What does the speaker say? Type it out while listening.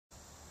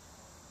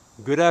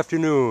Good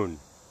afternoon.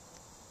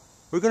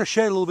 We're going to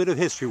share a little bit of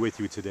history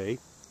with you today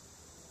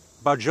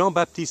about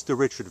Jean-Baptiste de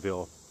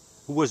Richardville,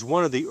 who was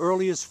one of the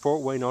earliest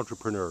Fort Wayne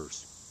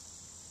entrepreneurs.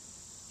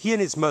 He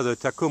and his mother,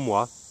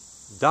 Tacumwa,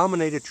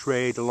 dominated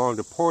trade along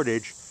the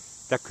portage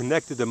that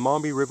connected the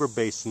Maumee River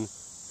Basin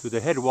to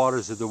the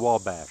headwaters of the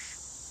Wabash.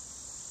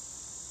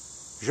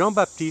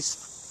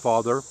 Jean-Baptiste's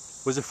father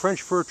was a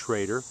French fur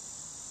trader,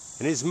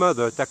 and his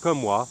mother,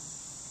 Tacumwa,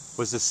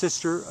 was the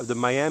sister of the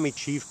Miami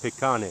chief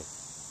Pecane.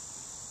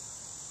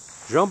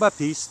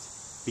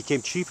 Jean-Baptiste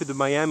became chief of the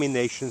Miami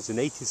Nations in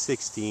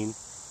 1816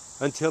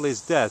 until his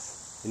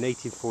death in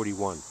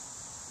 1841.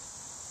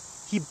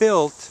 He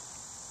built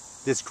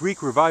this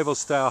Greek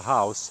revival-style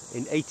house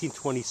in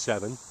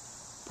 1827,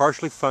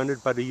 partially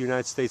funded by the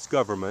United States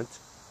government,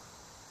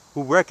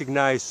 who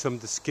recognized some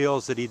of the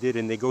skills that he did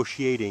in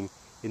negotiating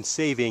in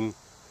saving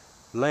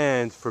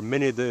land for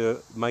many of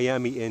the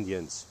Miami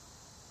Indians.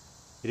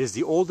 It is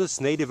the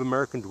oldest Native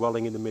American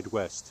dwelling in the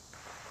Midwest.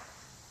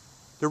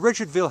 The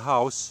Richardville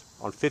house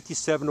on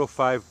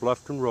 5705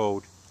 Bluffton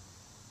Road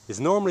is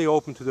normally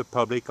open to the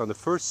public on the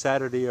first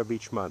Saturday of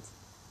each month.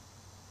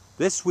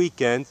 This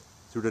weekend,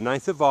 through the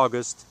 9th of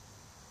August,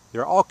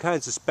 there are all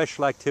kinds of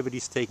special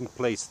activities taking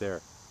place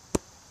there.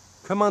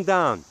 Come on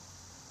down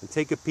and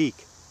take a peek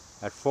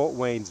at Fort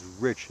Wayne's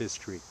rich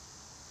history.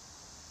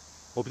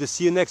 Hope to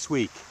see you next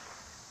week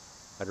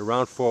at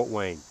Around Fort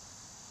Wayne.